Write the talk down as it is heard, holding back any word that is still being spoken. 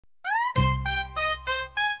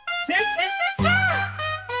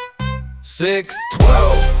6,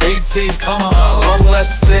 12, 18, come on,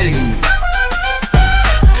 let's sing.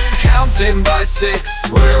 Counting by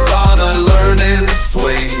 6, we're on a learning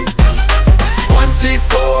swing.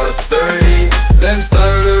 24, 30, then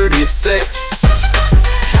 36.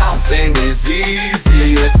 Counting is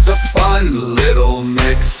easy, it's a fun little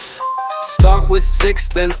mix. Start with 6,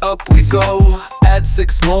 then up we go. Add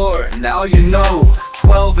 6 more, now you know.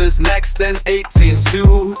 12 is next, then 18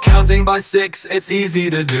 too. Counting by 6, it's easy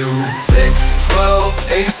to do. 6,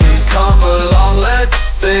 12, 18, come along, let's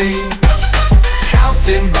sing.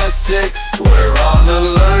 Counting by 6, we're on a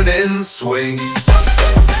learning swing.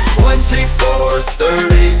 24,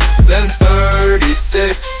 30, then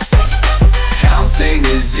 36. Counting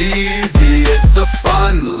is easy, it's a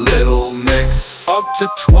fun little mix. Up to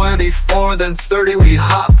 24, then 30 we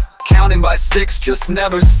hop. Counting by 6 just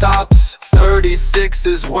never stops. 36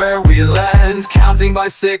 is where we land. Counting by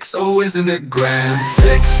 6, oh isn't it grand.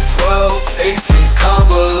 6, 12, 18, come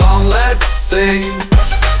along, let's sing.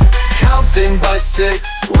 Counting by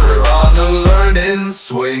 6, we're on a learning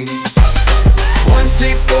swing.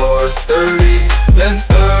 24, 30, then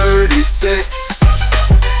 36.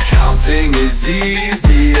 Counting is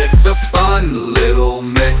easy, it's a fun little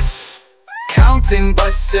mix. Counting by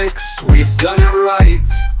 6, we've done it right.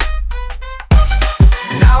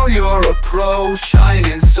 Now you're a pro,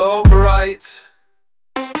 shining so bright.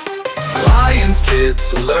 Lions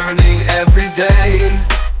kids learning every day.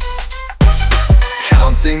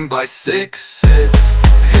 Counting by 6, it's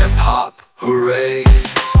hip-hop, hooray.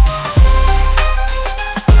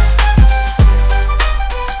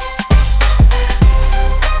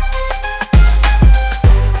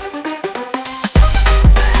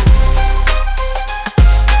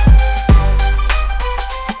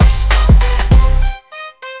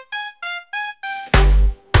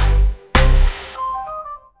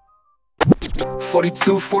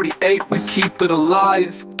 42, 48, we keep it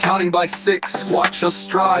alive. Counting by 6, watch us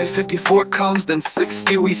strive. 54 comes, then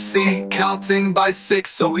 60 we see. Counting by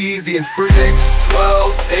 6, so easy and free. 6,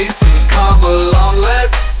 12, 18, come along,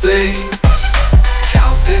 let's sing.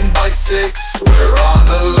 Counting by 6, we're on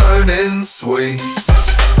a learning swing.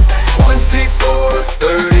 24,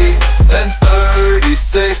 30, then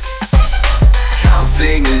 36.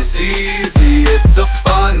 Counting is easy, it's a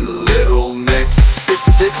fun little mix.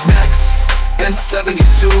 66 next, then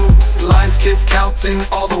 72. Lions kids counting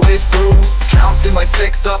all the way through. Counting by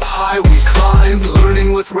 6, up high we climb.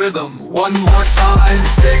 Learning with rhythm, one more time.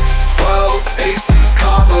 6, 12, 18,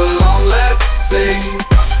 come along, let's sing.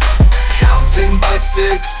 Counting by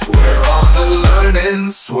 6, we're on a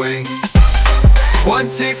learning swing.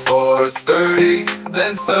 24, 30,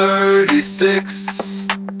 then 36.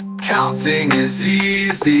 Counting is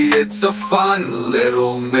easy, it's a fun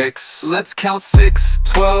little mix. Let's count 6,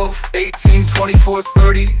 12, 18, 24,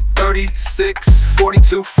 30, 36,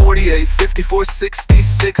 42, 48, 54, 60,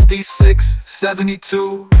 66,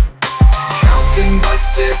 72. Counting by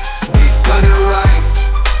 6, we've done it right.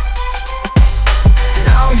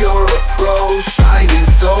 Now you're a pro, shining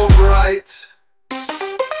so bright.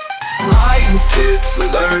 Lions kids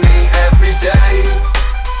learning every day.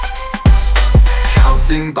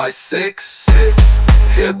 Counting by 6, it's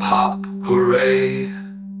hip-hop, hooray.